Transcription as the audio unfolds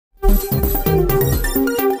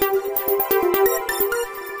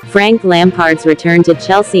Frank Lampard's return to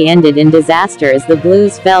Chelsea ended in disaster as the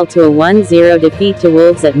Blues fell to a 1-0 defeat to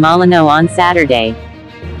Wolves at Molineux on Saturday.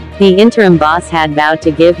 The interim boss had vowed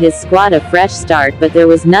to give his squad a fresh start, but there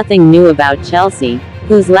was nothing new about Chelsea,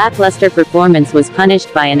 whose lackluster performance was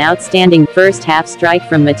punished by an outstanding first-half strike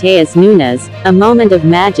from Matheus Nunes, a moment of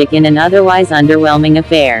magic in an otherwise underwhelming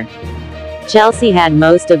affair. Chelsea had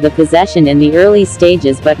most of the possession in the early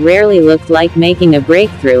stages but rarely looked like making a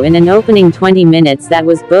breakthrough in an opening 20 minutes that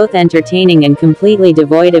was both entertaining and completely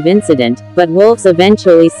devoid of incident, but Wolves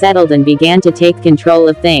eventually settled and began to take control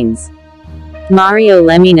of things. Mario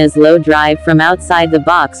Lemina's low drive from outside the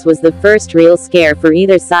box was the first real scare for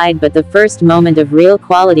either side, but the first moment of real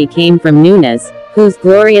quality came from Nunes, whose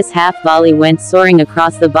glorious half-volley went soaring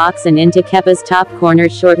across the box and into Kepa's top corner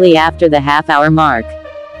shortly after the half-hour mark.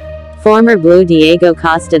 Former Blue Diego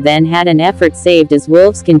Costa then had an effort saved as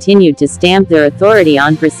Wolves continued to stamp their authority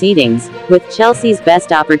on proceedings, with Chelsea's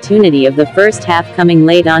best opportunity of the first half coming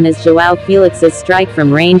late on as Joao Felix's strike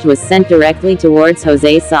from range was sent directly towards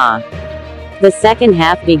José Sá. The second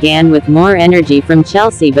half began with more energy from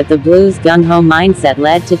Chelsea, but the Blues' gung-ho mindset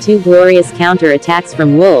led to two glorious counter-attacks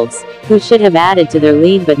from Wolves, who should have added to their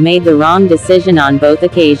lead but made the wrong decision on both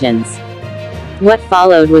occasions. What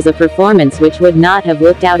followed was a performance which would not have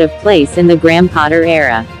looked out of place in the Graham Potter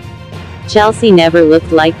era. Chelsea never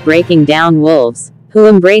looked like breaking down Wolves, who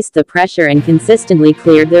embraced the pressure and consistently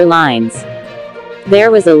cleared their lines. There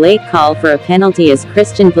was a late call for a penalty as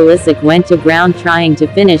Christian Pulisic went to ground trying to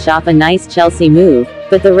finish off a nice Chelsea move,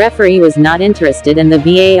 but the referee was not interested and the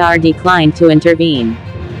VAR declined to intervene.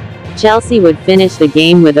 Chelsea would finish the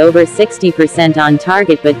game with over 60% on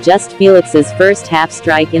target, but just Felix's first half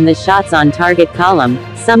strike in the shots on target column,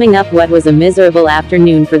 summing up what was a miserable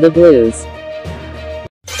afternoon for the Blues.